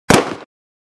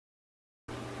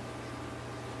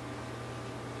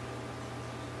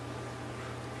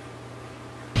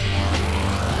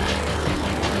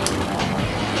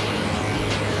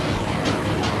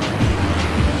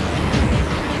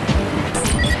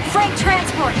freight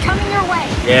transport coming your way.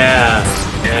 Yeah.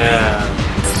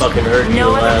 Fucking hurt you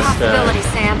No other last possibility,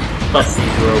 Sam. Fuck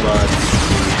these robots.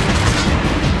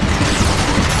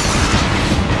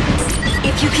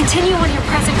 If you continue on your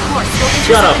present course, you'll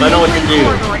Shut up, I know what to do.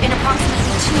 corridor in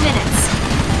approximately 2 minutes.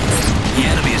 The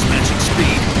enemy is matching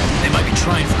speed. They might be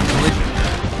trying for a collision.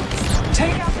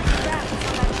 Take out the combatants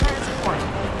on that transport.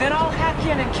 Then I'll hack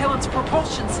in and kill its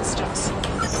propulsion systems.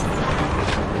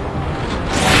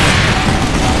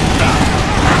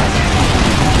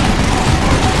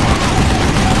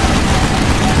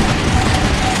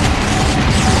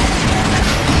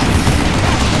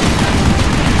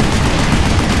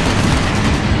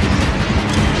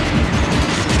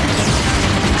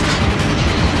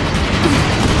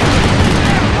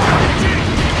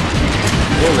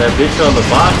 That bitch on the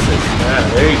boxes. Ah,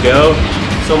 there you go.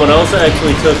 Someone else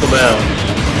actually took him out.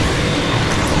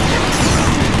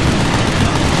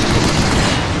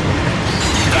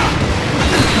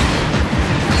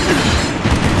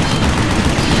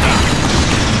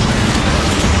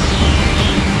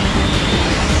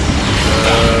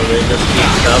 They just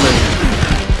keep coming.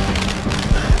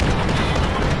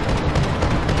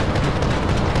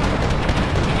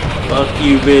 Fuck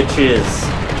you, bitches.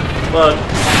 Fuck.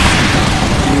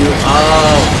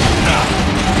 Oh.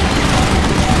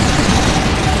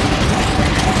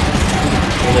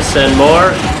 Gonna send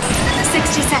more?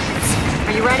 60 seconds.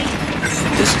 Are you ready?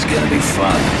 This is gonna be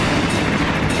fun.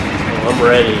 Oh, I'm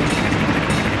ready.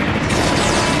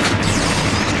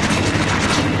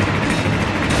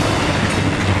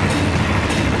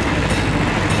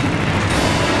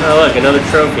 Oh look, another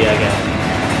trophy I got.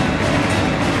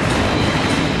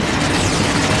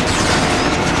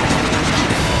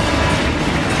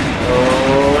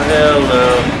 Hell no.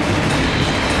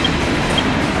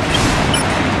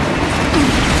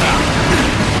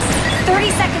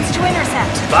 To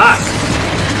intercept. Fuck!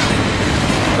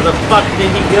 Where the fuck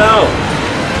did he go?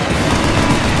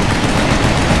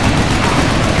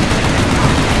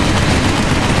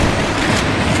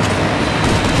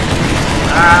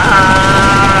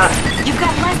 Ah! You've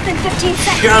got less than 15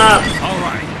 seconds. Shut up!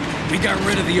 Alright, we got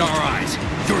rid of the RIs.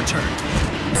 Your turn.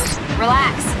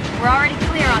 Relax. We're already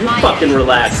clear on my fucking end.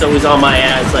 relax. Always on my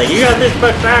ass like, you got this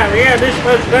much time, you got this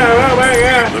much time, oh my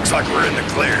god! Looks like we're in the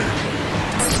clear.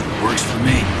 Works for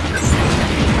me.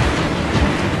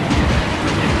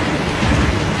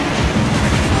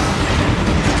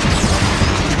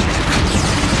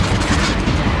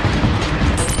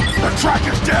 The track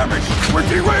is damaged. We're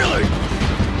derailing.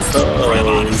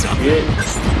 Oh shit.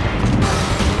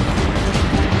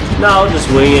 No, I'll just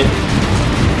wing it.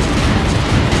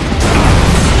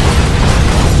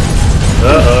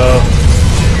 Uh-oh.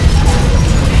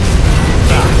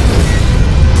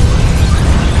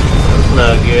 That's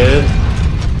not good.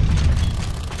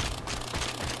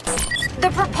 The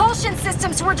propulsion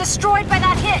systems were destroyed by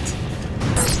that hit.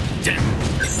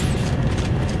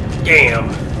 Damn.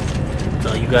 That's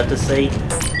all you got to say?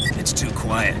 It's too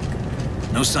quiet.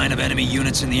 No sign of enemy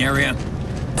units in the area?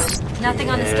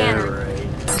 Nothing on the scanner.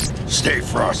 Right. Stay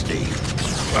frosty.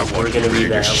 I We're won't gonna get be ready to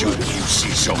that shoot one. if you see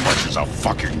so much as a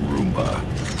fucking Roomba.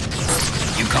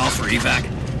 You call for evac?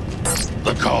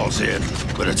 The call's in,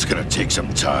 but it's gonna take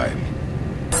some time.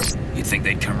 You'd think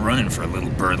they'd come running for a little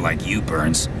bird like you,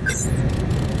 Burns.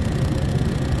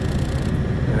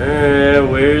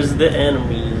 Where's the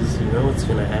enemies? You know what's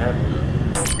gonna happen.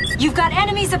 You've got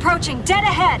enemies approaching, dead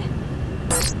ahead.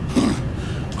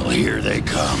 Well, here they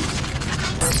come.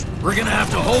 We're gonna have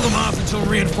to hold them off until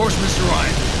reinforcements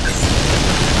arrive.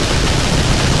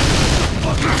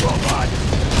 Fucking robot!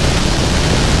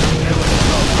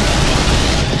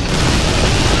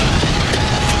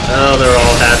 Oh, they're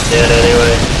all half dead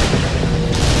anyway.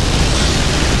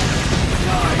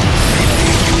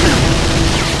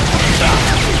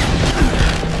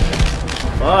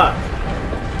 Fuck.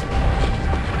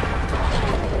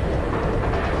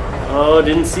 Oh,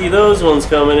 didn't see those ones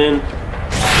coming in.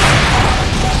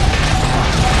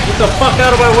 Get the fuck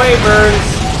out of my way, Burns.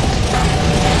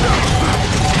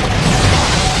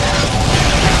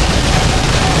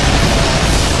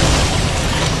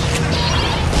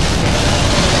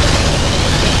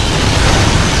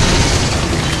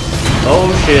 Oh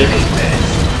shit.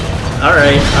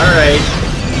 Alright, alright.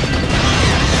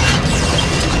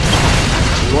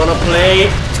 You wanna play?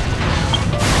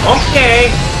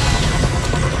 Okay.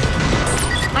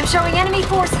 I'm showing enemy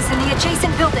forces in the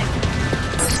adjacent building.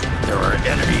 There are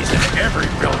enemies in every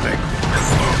building.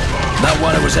 Not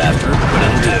what I was after, but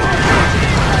it'll do.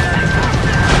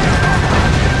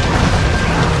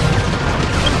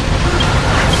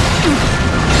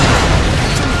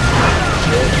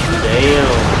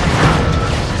 Damn.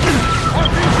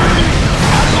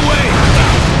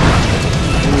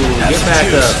 back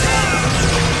up.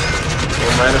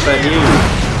 Don't mind if I do.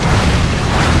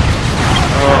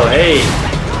 Oh, hey.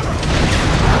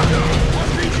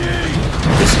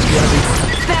 This is gonna be...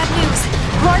 Bad news.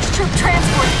 Large troop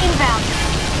transport inbound.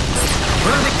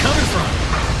 Where are they coming from?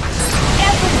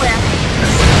 Everywhere.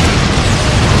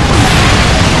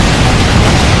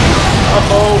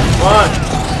 Oh, fuck.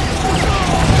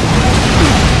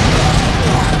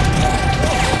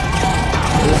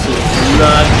 This is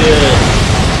not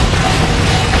good.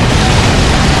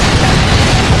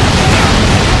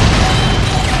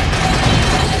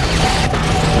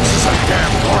 This is a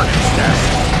damn hornet's nest.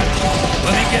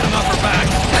 Let me get him off her back.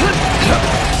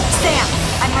 Sam,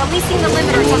 I'm releasing the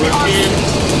limiters on the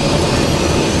arsenal.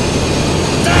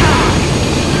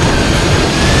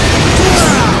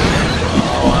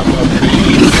 Oh, I'm a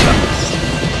beast.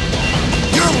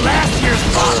 You're last year's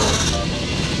model.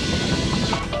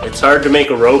 It's hard to make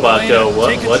a robot go, Elena, what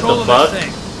take the control of fuck? that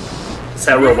thing.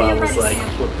 That robot was like,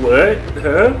 what?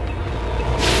 Huh?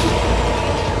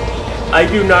 I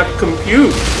do not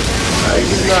compute. I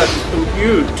do not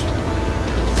compute.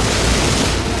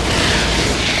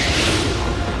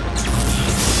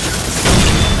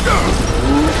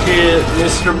 Shit,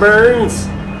 Mr. Burns.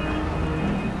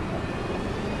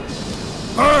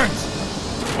 Burns!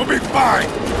 We'll be fine.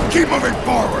 Keep moving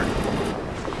forward.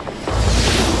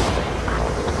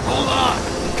 Hold on.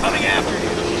 I'm coming after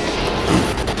you.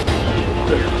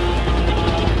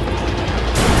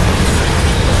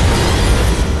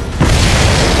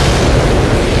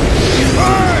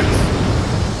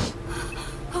 Burns!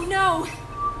 Oh no!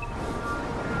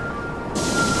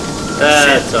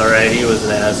 That's alright, he was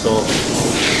an asshole.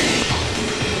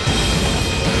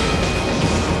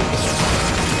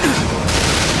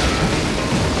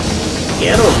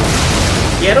 Get him!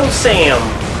 Get him, Sam!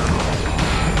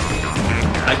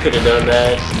 I could have done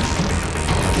that.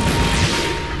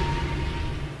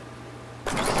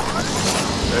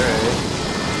 Alright.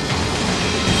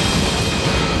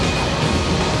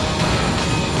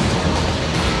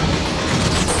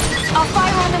 I'll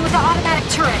fire on them with the automatic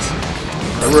turret.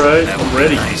 Alright, That I'm would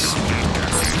be ready. nice.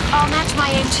 I'll match my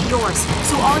aim to yours,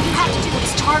 so all you have to do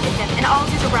is target them, and I'll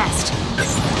do the rest.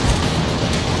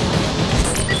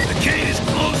 The gate is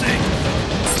closing.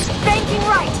 Banking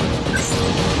right!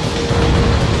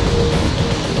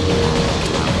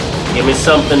 Give me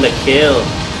something to kill.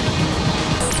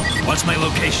 What's my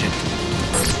location?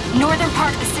 Northern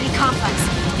part of the city complex.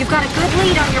 You've got a good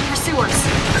lead on your pursuers.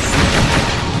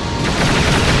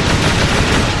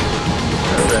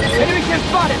 Alright. Enemy can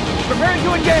spot it! Preparing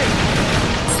to engage!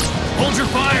 Hold your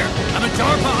fire. I'm a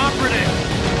DARPA operative.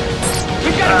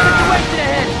 We've got a situation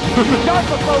ahead!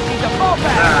 DARPA folks need to fall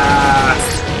back!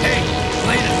 Hey,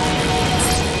 Lena.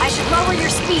 I should lower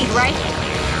your speed, right?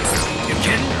 You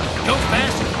kidding? Go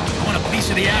faster. I want a piece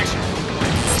of the action.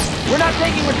 We're not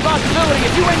taking responsibility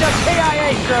if you end up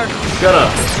KIA, sir! Shut up.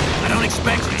 I don't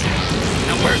expect you to.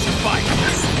 Now where's the fight?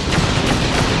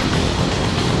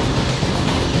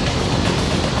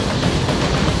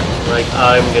 Like,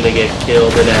 I'm gonna get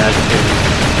killed in action.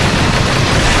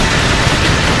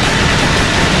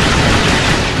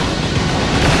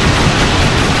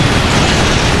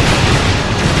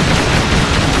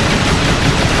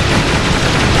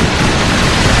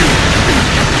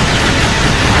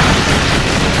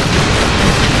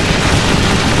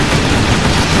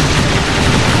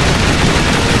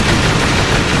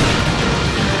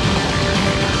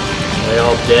 They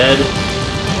all dead?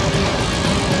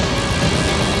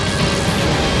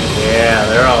 Yeah,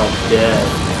 they're all dead.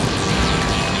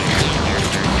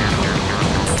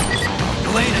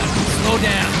 Elena, slow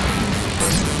down.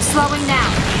 Slowing now.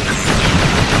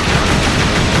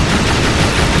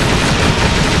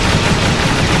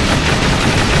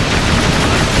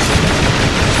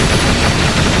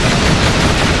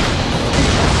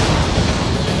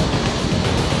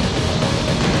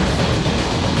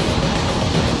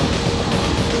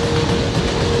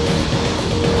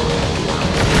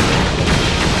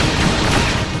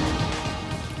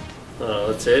 Oh,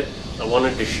 that's it? I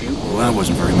wanted to shoot. Well, that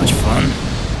wasn't very much fun.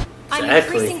 I'm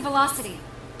Exactly. increasing velocity.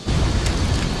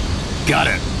 Got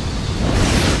it.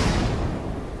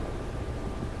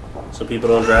 So people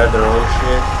don't drive their own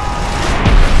shit.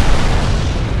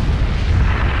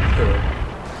 Huh.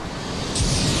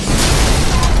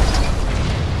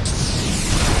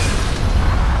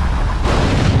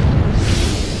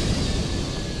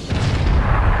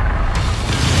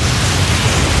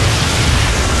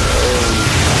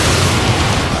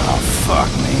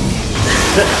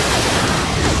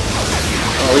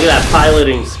 Oh, look at that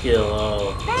piloting skill.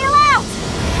 Oh. Bail out!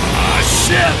 Ah,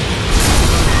 shit!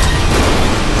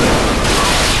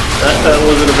 That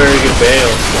wasn't a very good bail.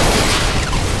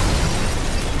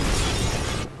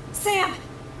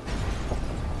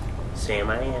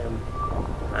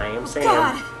 I am Sam.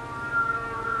 God.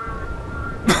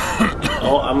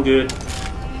 Oh, I'm good.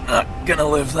 Not gonna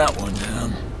live that one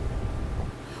down.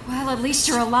 Well, at least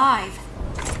you're alive.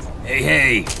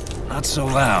 Hey, not so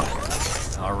loud.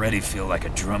 I already feel like a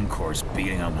drum corps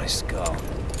beating on my skull.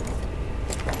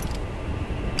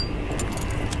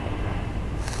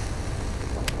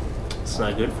 It's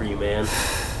not good for you, man.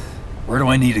 Where do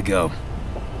I need to go?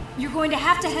 You're going to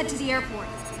have to head to the airport.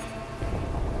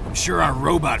 I'm sure our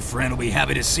robot friend will be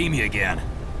happy to see me again.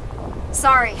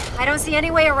 Sorry, I don't see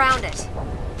any way around it.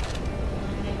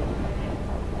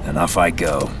 Then off I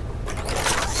go.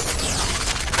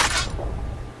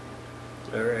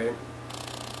 Alright.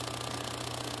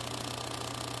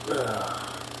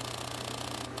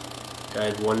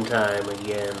 Died one time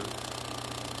again.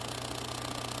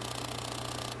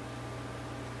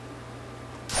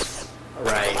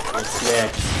 Alright, what's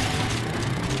next?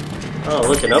 Oh,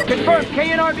 look, an upgrade. Confirm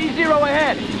KNRB-0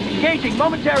 ahead. Engaging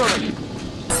momentarily.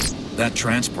 That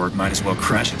transport might as well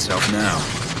crash itself now.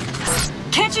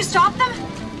 Can't you stop them?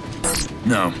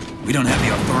 No, we don't have the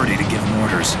authority to give them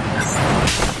orders.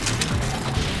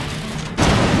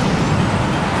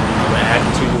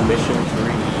 Act 2, Mission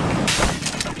 3.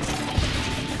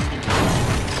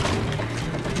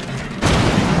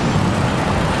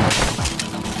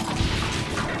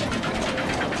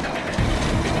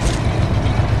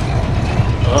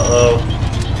 Uh-oh.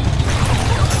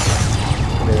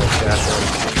 Give me that shotgun.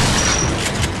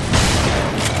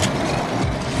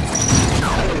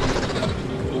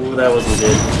 Ooh, that wasn't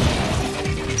good.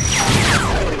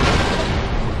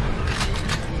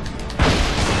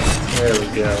 There we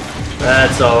go.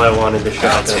 That's all I wanted, the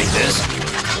shotgun. I'll take this.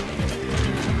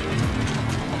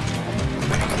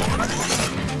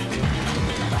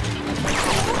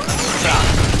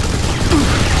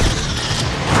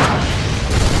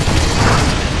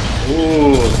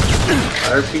 Ooh,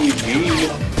 RPG.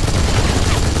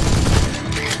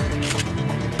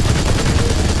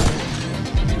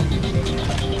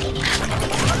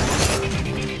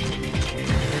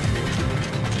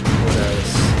 What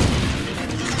else?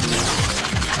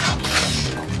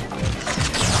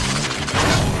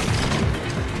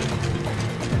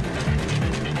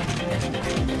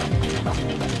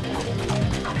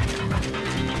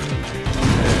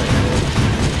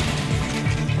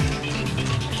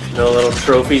 No little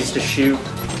trophies to shoot.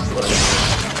 But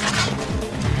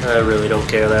I really don't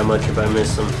care that much if I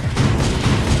miss them. Oh,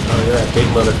 look at that big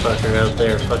motherfucker out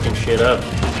there fucking shit up.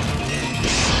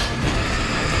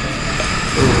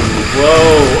 Ooh,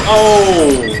 whoa!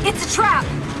 Oh! It's a trap!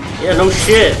 Yeah, no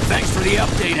shit. Thanks for the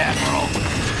update, Admiral.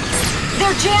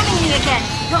 They're jamming me again.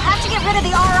 You'll have to get rid of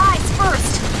the RIs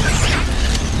first.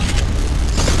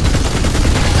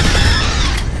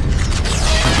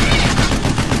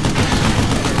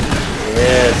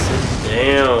 Yeah, sit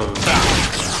down.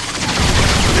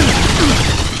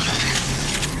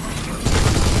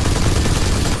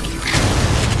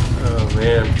 Oh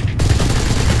man.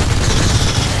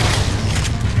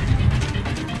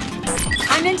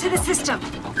 I'm into the system.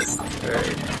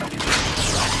 Alright.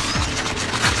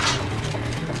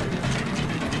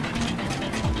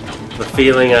 The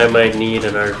feeling I might need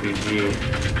an RPG.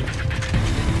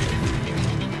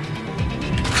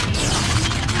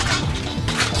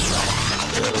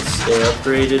 Stay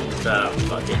upgraded? Ah,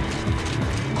 fuck it.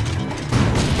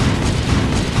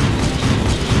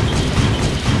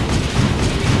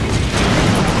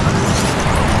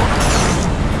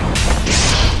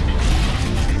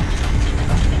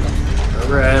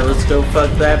 Alright, let's go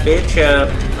fuck that bitch up.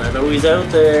 I know he's out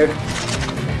there.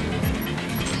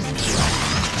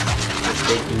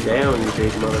 Take him down, you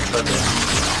big motherfucker.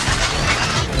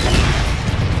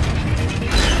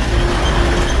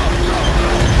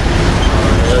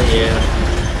 Hell yeah.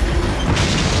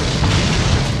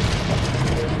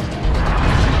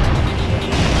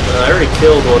 I already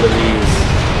killed one of these.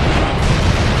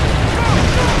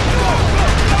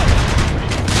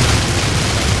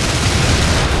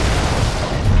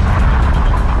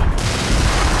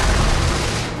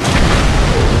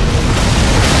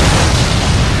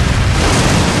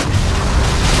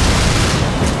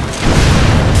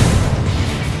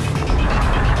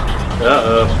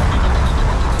 Uh-oh.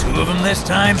 Two of them this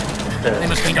time? They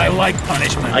must think I like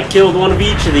punishment. I killed one of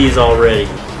each of these already,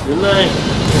 didn't I?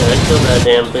 Yeah, I killed that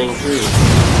damn thing too.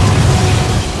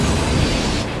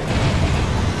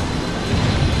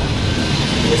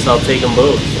 Guess I'll take them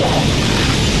both.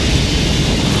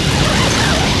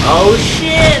 Oh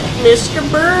shit, Mr.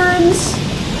 Burns!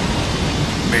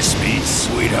 Miss me,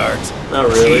 sweetheart. Not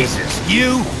really. Jesus,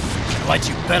 you? I liked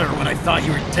you better when I thought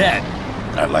you were dead.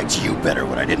 I liked you better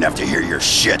when I didn't have to hear your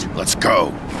shit. Let's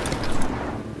go.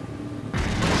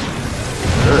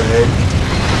 Alright.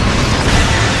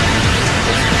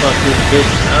 Let's fuck this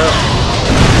bitch up.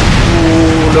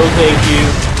 Ooh, no thank you.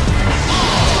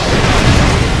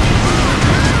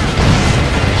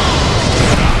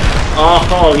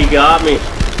 Oh, he got me.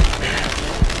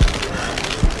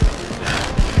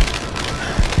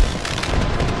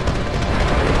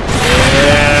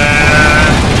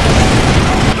 Yeah.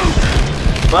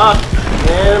 Fuck,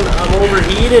 man, I'm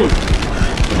overheating.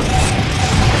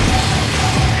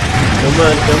 Come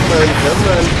on, come on, come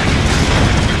on.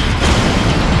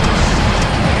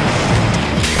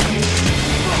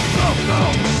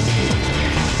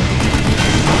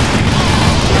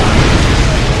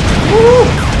 Woo!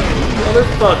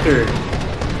 Motherfucker.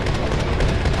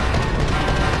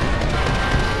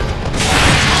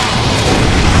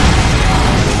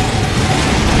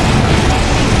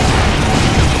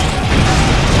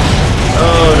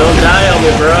 Oh, don't die on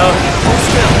me, bro.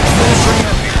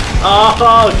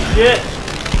 Oh, shit.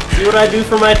 See what I do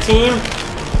for my team?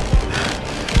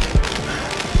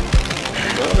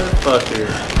 Motherfucker.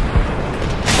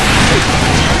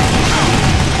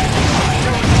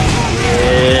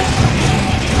 Yeah.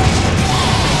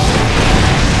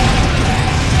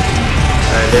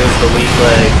 Alright, there's the weak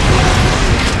leg.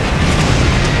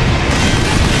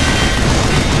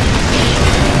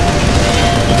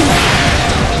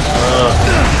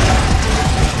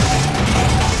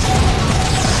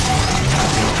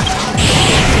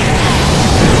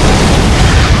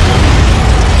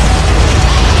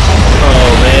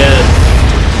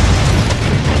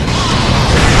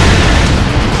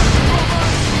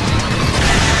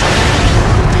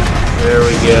 There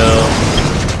we go.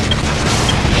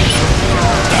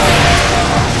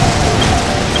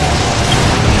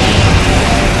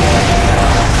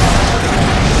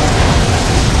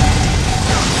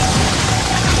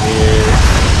 Yeah,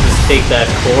 just take that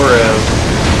core out.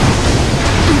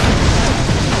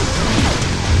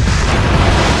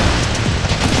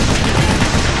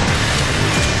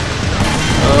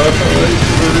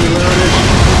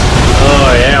 Oh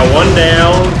yeah, one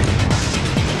down.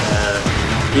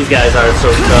 These guys aren't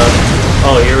so tough.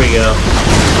 Oh, here we go.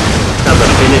 Time to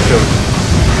finish them.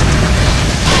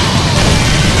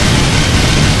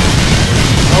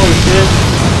 Oh shit.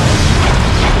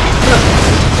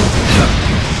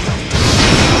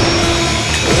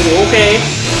 Oh, okay.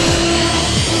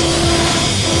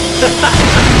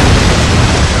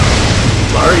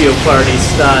 Mario Party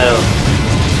style.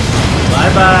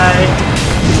 Bye bye.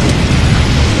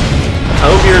 I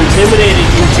hope you're intimidated,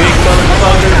 you big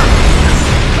motherfucker.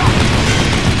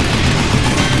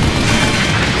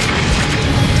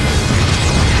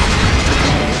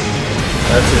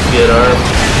 That's his good arm.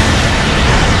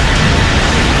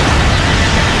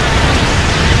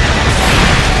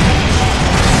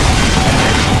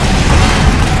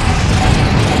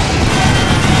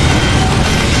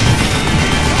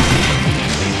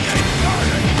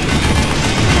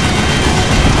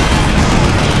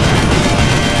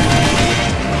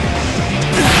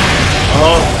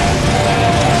 Oh.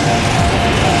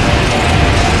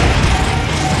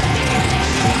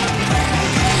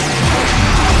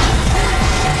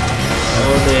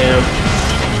 Oh damn.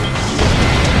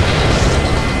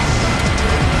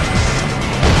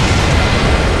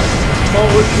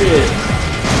 Oh shit.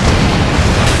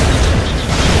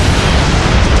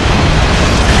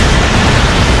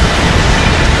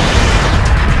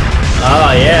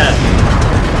 Oh yeah.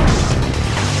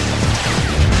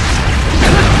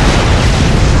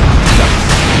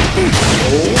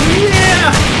 Oh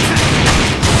yeah.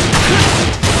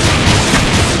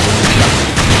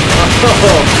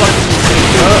 Oh fuck.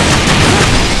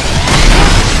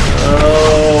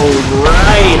 Oh,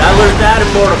 right. I learned that in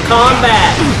Mortal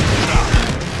Kombat.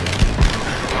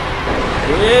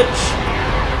 Bitch.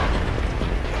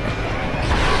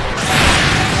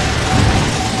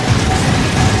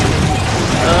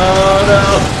 Oh, no.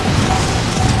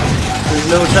 There's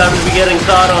no time to be getting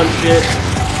caught on shit.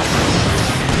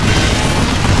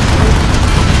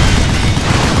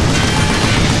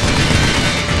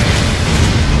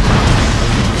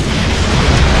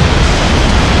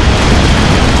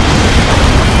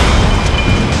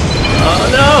 Oh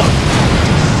no!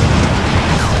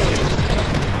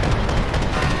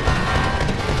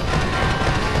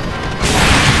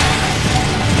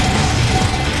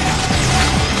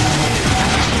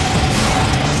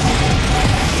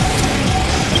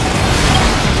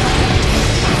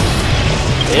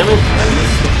 Damn it, I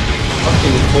missed the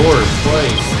fucking core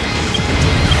twice.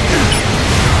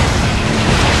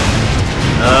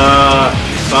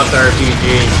 Fuck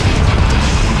RPGs.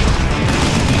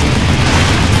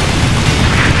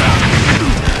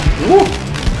 Woo!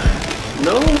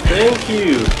 No, thank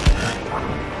you.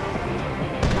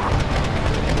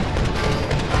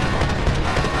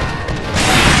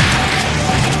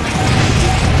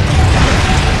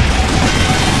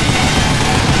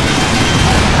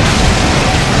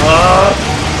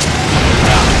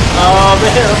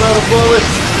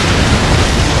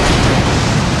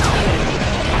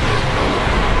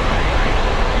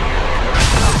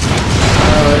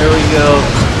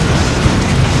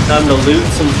 Time to loot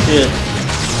some shit.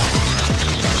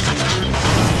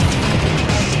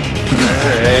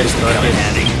 Alright, fuck it.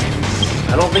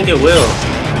 I don't think it will.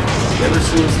 Never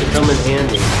seems to come in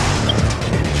handy.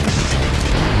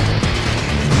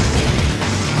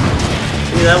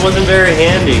 See, that wasn't very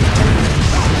handy.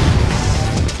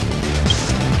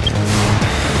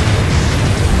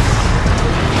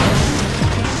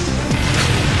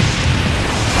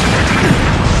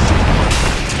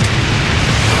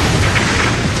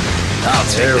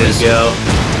 There we go.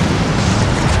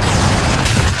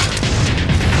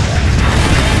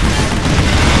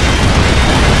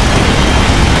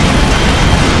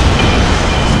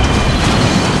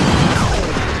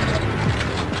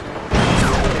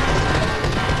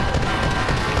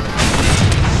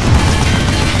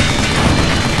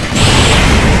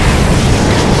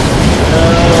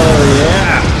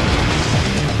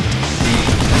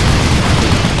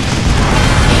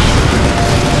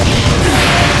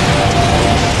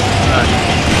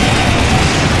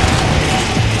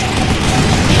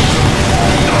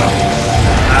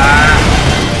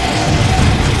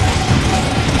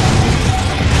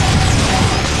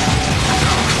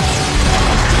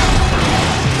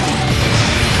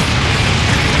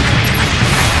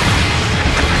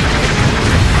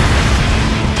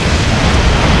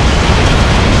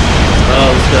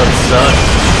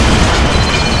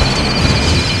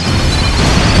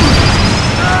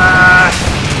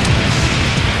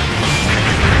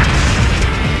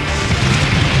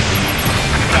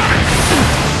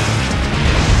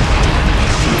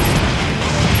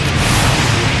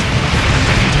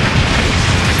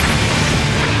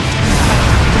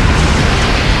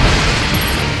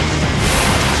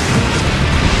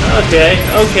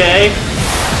 Okay.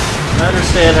 I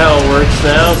understand how it works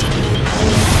now.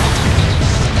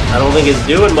 I don't think it's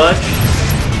doing much.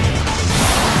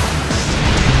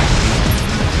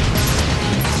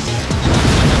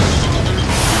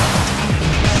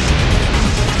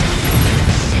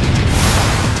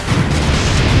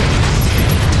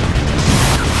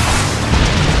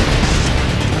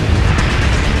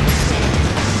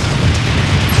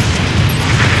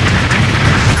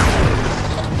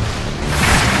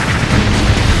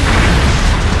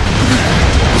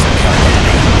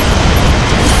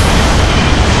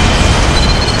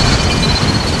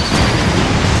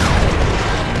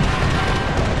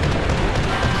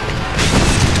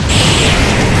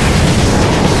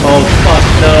 Oh, fuck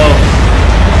no.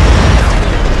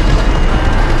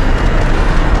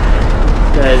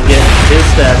 Guy's getting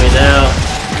pissed at me now.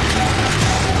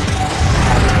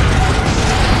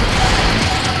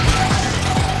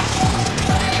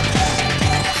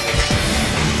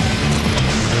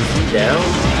 Is he down?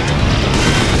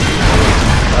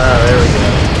 Ah, there we go.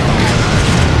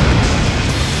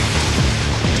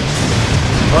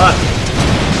 Fuck.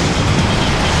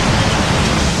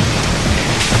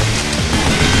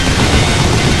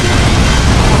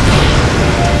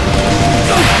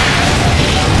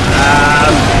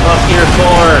 Fuck your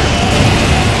core.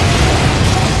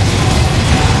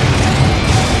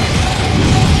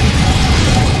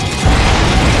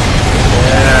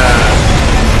 Yeah.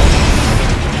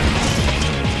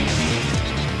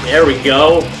 There we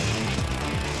go.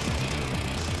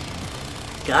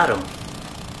 Got him.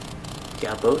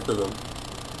 Got both of them.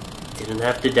 Didn't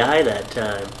have to die that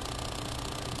time.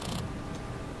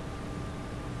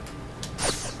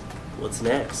 What's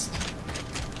next?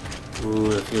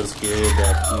 Ooh, it feels good,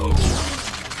 that heat.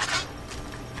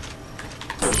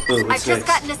 Ooh, I've just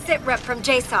gotten a sit rep from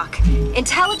JSOC.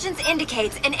 Intelligence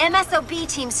indicates an MSOB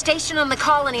team stationed on the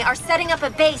colony are setting up a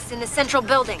base in the central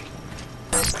building.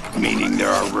 Meaning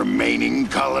there are remaining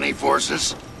colony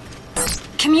forces?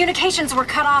 Communications were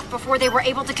cut off before they were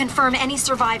able to confirm any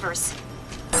survivors.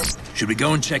 Should we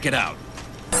go and check it out?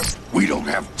 We don't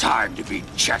have time to be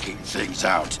checking things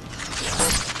out.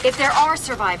 If there are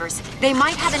survivors, they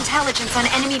might have intelligence on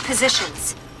enemy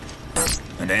positions.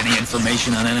 And any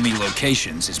information on enemy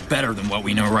locations is better than what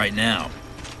we know right now.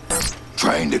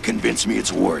 Trying to convince me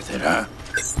it's worth it, huh?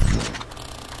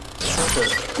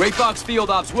 Great Fox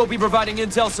Field Ops will be providing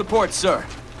intel support, sir.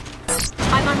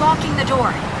 I'm unlocking the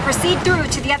door. Proceed through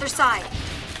to the other side.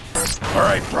 All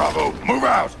right, Bravo, move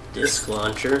out. Disc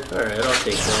launcher. Alright, I'll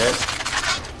take that.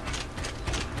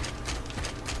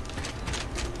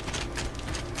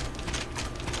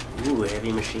 Ooh, a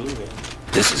heavy machine gun.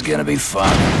 This is gonna be fun.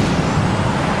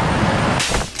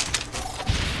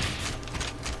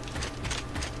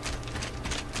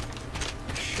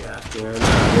 Shotgun.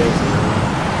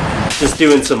 Just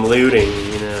doing some looting,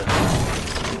 you know.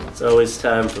 It's always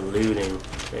time for looting.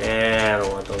 Yeah, I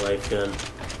don't want the light gun.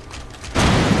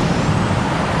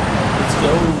 Let's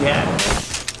go, guys.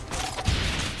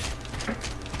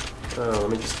 Oh,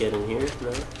 let me just get in here. No?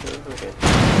 No? Okay.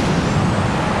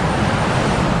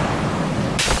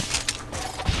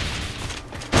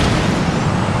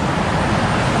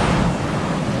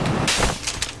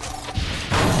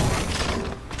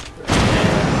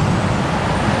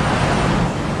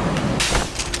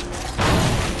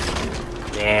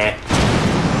 Nah.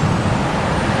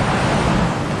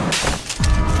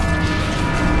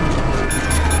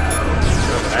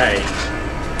 Alright.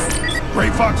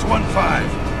 Gray Fox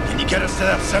 1-5. Can you get us to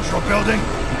that central building?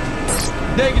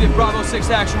 Negative, Bravo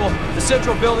 6 actual. The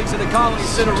central building's in the colony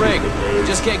center ring. We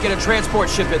just can't get a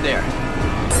transport ship in there.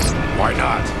 Why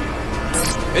not?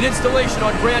 An installation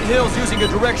on Grant Hill's using a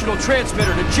directional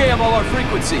transmitter to jam all our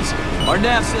frequencies. Our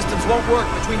nav systems won't work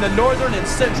between the northern and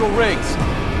central rings.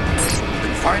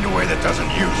 Then find a way that doesn't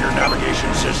use your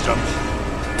navigation systems.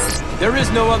 There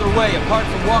is no other way apart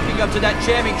from walking up to that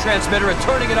jamming transmitter and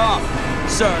turning it off,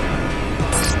 sir.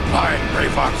 Fine, Gray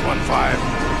Fox 1-5.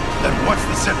 Then what's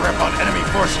the sit rep on enemy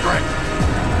force strength?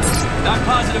 Not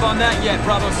positive on that yet,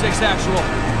 Bravo 6 actual.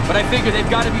 But I figure they've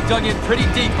got to be dug in pretty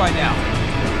deep by now.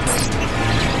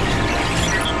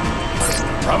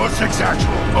 Bravo 6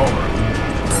 actual, over.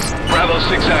 Bravo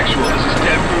 6 actual, this is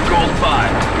Dev Crew Gold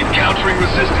 5. Encountering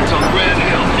resistance on Grand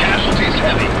Hill. Casualties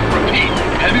heavy. Repeat,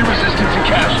 heavy resistance and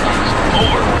casualties.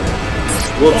 Over.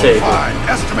 We'll take it.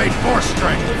 Estimate force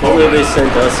strength. If only they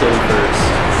sent us in first.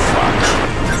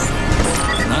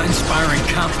 Not inspiring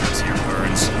confidence here,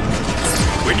 Burns.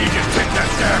 We need to take that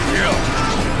damn hill.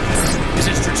 Is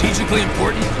it strategically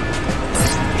important?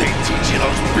 They teach you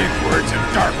those big words in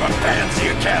DARPA Fancy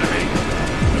Academy.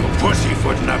 No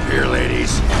pussyfooting up here,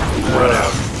 ladies. Run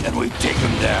out, and we take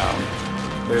them down.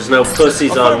 There's no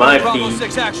pussies on my Bravo feet.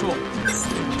 6 actual.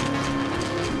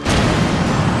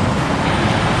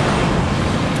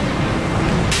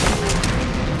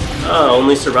 Oh,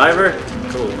 only survivor?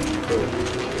 Cool, cool.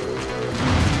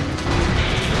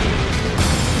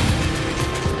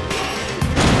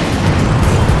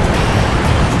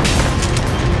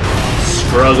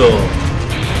 Struggle.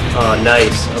 Oh,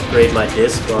 nice. Upgrade my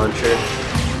disc launcher.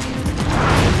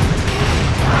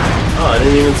 Oh, I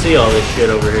didn't even see all this shit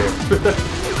over here.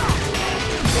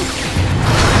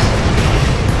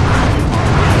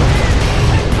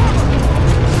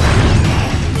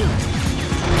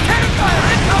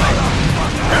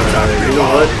 You know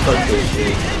what? Fuck this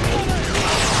shit.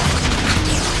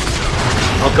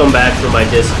 I'll come back for my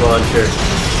disc launcher.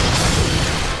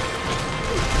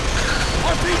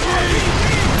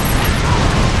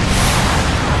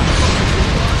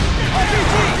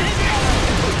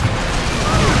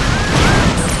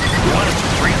 You wanted to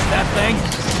breach that thing?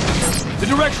 The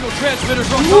directional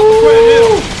transmitter's on top of Grand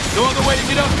Hill. No other way to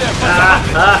get up there.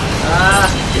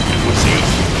 If it was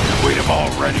easy, we'd have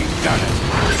already done it.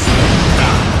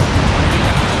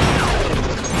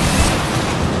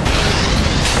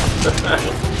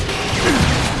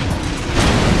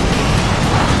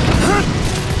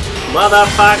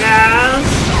 Motherfuckers!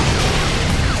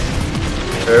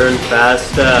 Turn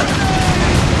faster.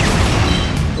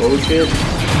 Oh shit.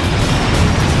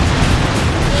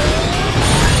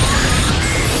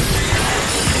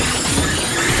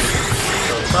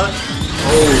 The fuck?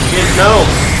 Holy shit, no!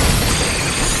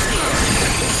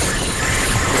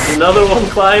 There's another one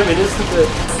climbing, isn't it?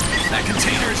 That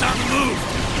container is on the move.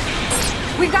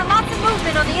 We've got lots of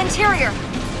movement on the interior.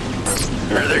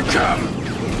 Here they come.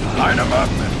 Line them up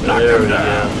and knock There them we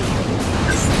down. go.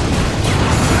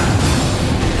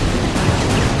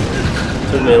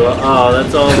 Took me a lot. Oh,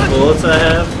 that's all the bullets I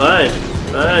have? Fine.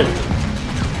 Fine.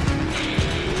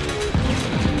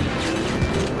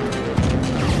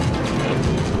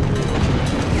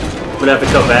 I'm gonna have to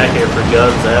come back here for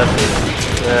guns after.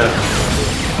 Yeah.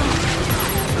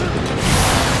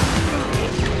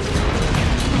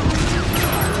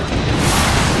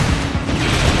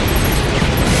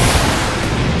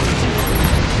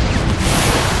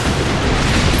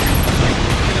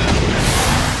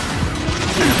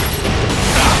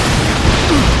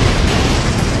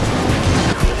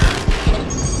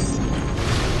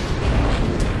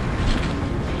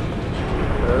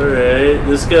 Alright,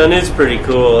 this gun is pretty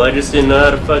cool. I just didn't know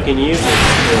how to fucking use it.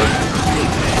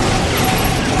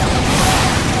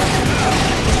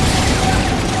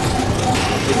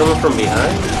 Is he coming from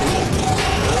behind?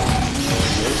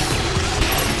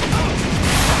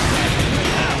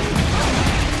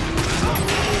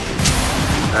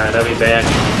 Alright, I'll be back.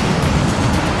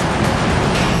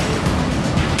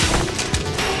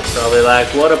 Probably like,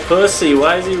 what a pussy,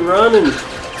 why is he running?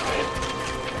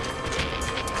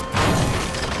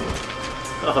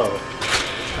 Oh,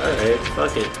 alright,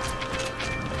 fuck it.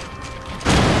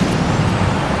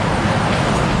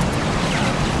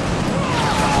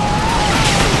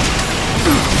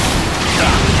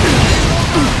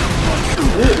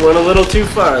 Went a little too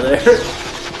far there.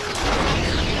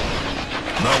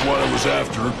 Not what I was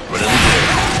after, but every day.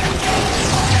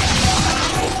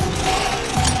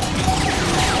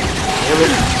 Damn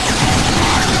it.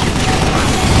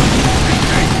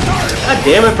 God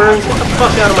damn it, Burns. Get the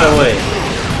fuck out of my way.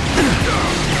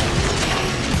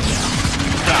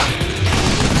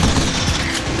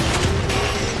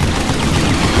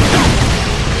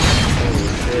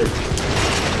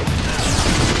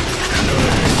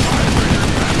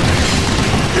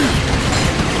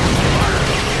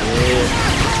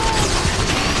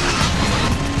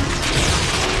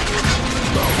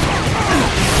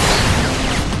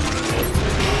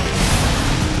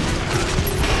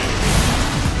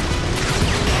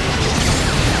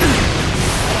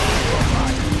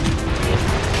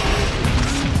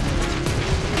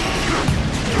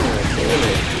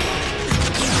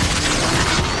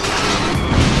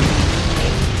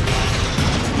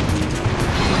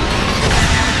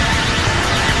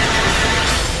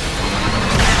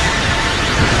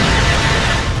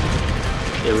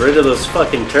 Get rid of those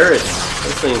fucking turrets.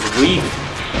 This thing's weak.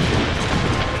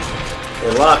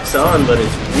 It locks on, but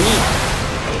it's weak.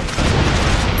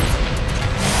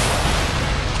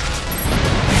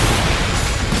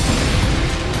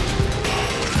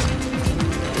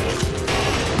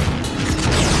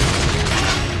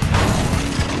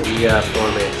 What do you got for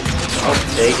me? I'll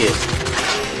take it.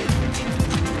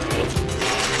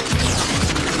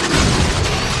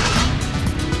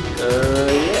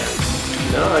 Yeah.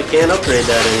 No, I can't upgrade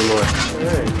that anymore.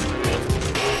 Alright.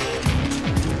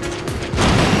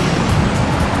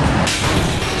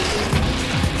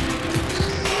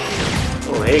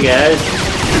 Oh, hey guys.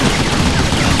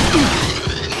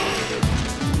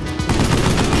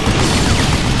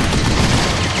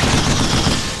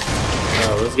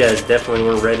 Oh, those guys definitely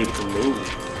weren't ready to move.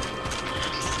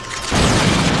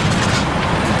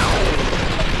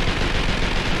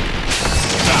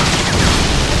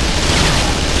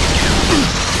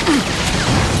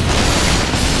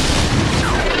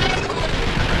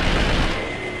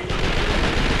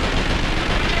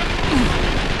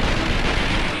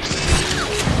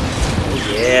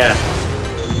 Yeah.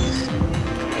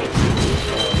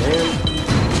 Oh, man.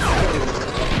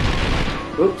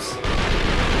 Oops.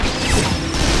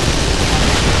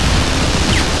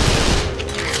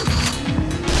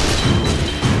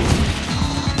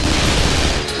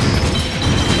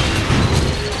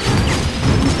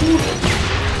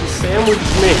 Sandwich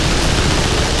me.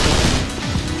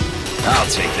 I'll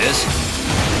take this.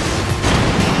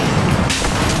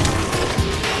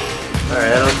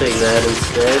 Alright, I'll take that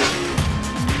instead.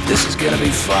 This is gonna be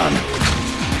fun.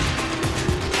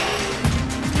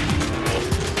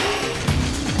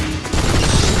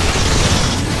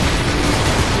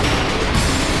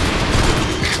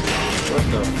 What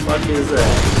the fuck is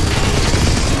that?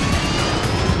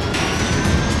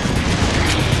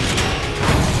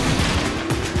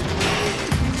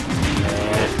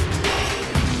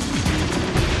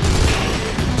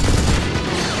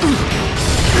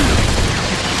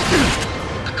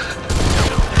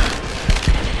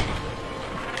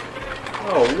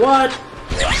 Oh, what?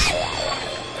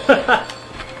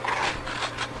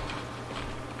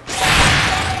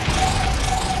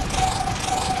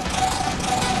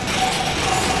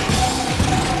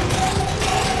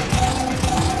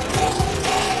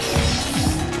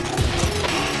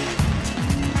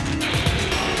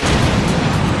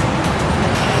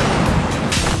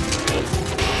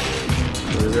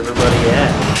 Where's everybody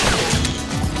at?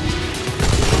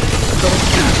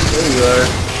 There you are.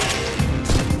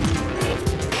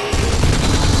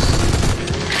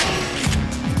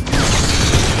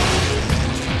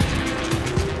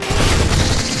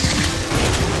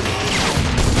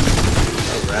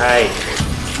 Alright.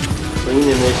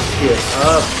 Cleaning this shit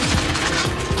up.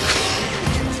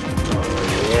 Oh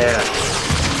yeah.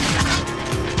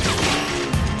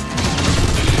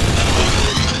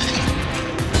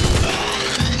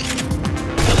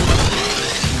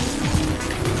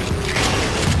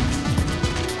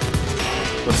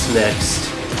 What's next?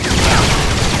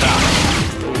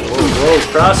 Whoa, whoa,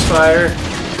 crossfire!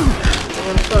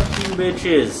 Man, fuck you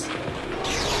bitches!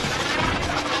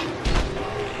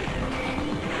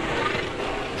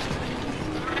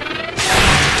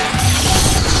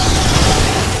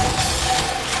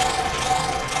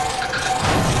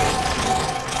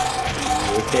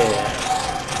 Okay.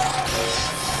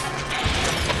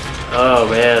 Oh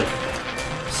man,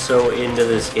 so into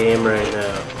this game right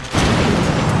now.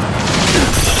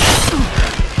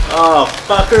 Oh,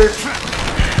 fucker!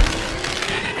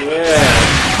 Yeah.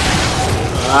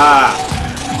 Ah.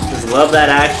 Just love that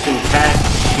action-packed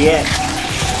shit.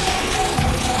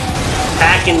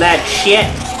 Packing that shit.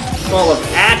 full of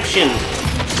action.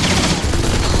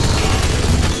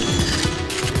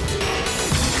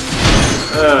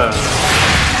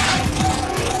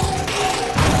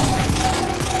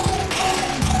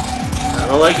 I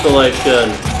don't like the light gun.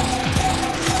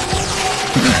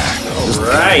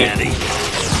 Alright.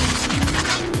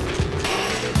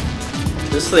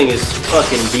 This thing is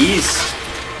fucking beast.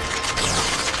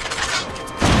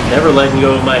 Never letting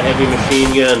go of my heavy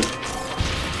machine gun.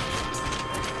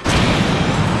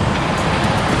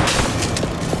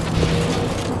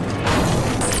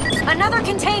 Another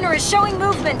container is showing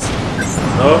movement.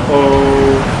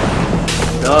 Uh-oh.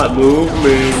 Not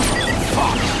movement.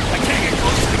 Fuck! I can't get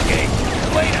close to the gate.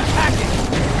 Later, hack it!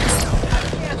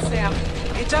 Yeah, Sam.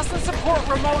 It doesn't support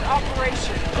remote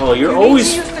operation. Oh, you're You always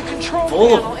need to use the control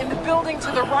full of... panel in the building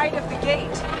to the right of the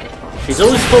gate. She's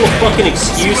always full of fucking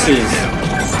excuses.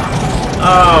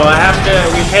 Oh, I have to...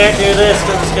 You can't do this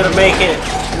because it's going to make it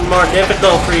more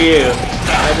difficult for you.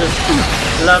 I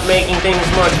just love making things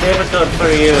more difficult for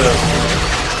you.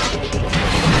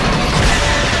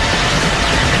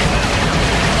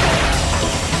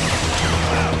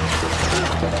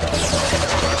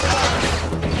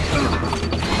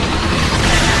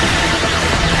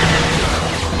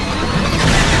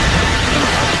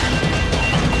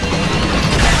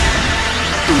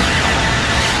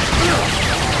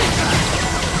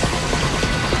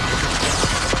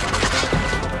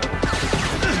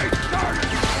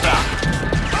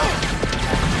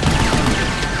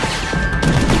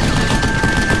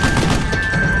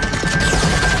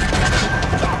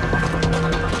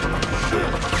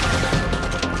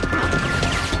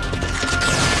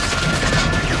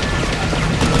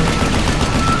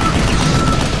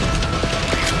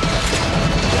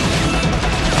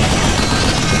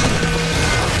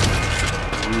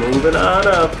 Moving on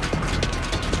up.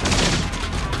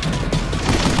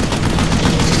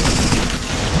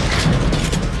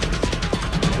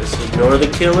 Just ignore the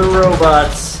killer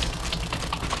robots.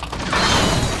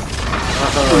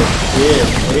 Oh shit.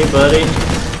 Hey buddy.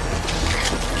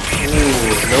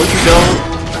 Ooh, no you don't.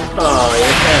 Oh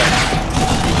yeah.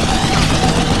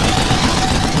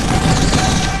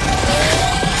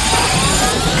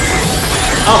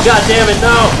 Oh god damn it,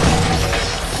 no!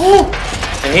 Woo!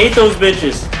 I hate those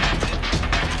bitches.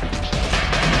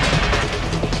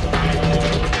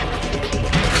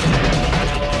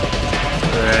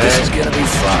 This is gonna be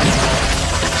fun.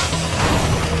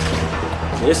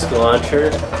 Disc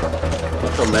launcher.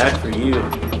 I'll come back for you.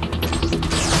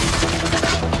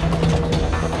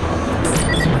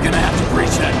 We're gonna have to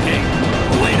breach that gate.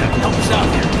 Elena, help us out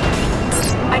here.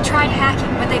 I tried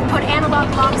hacking, but they put analog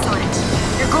locks on it.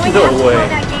 You're going to No have to way. blow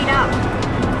that gate up.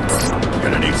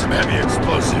 Gonna need some heavy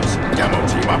explosives. Demo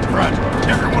team up front.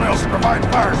 Everyone else provide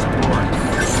fire support.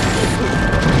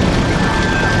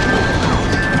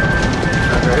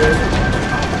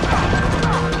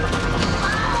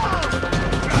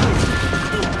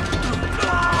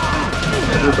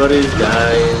 Everybody's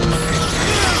dying.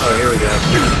 Oh, here we go.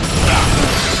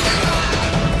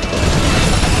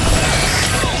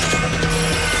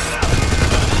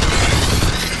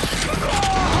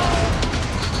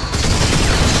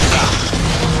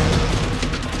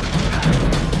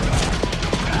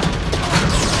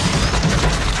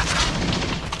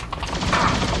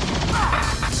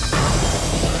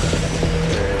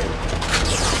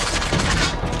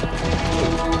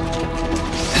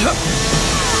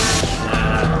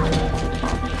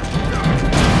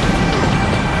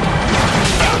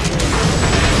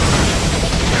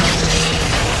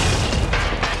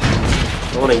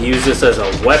 I want to use this as a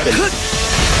weapon.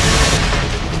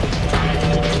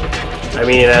 I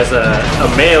mean, as a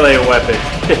melee weapon.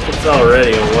 It's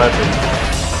already a weapon.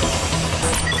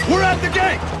 We're at the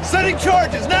gate! Setting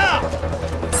charges now!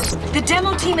 The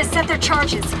demo team has set their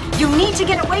charges. You need to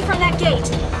get away from that gate.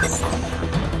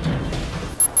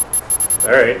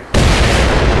 Alright.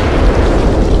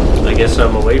 I guess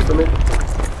I'm away from it.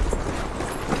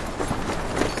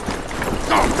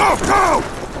 Go, go, go!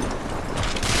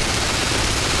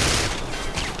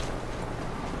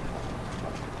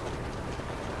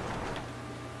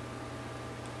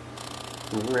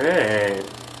 Right.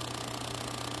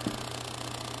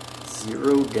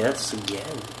 0 deaths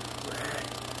again. Right.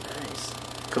 Nice.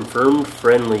 Confirmed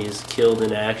friendlies killed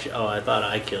in action. Oh, I thought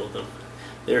I killed them.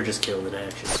 They were just killed in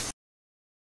action.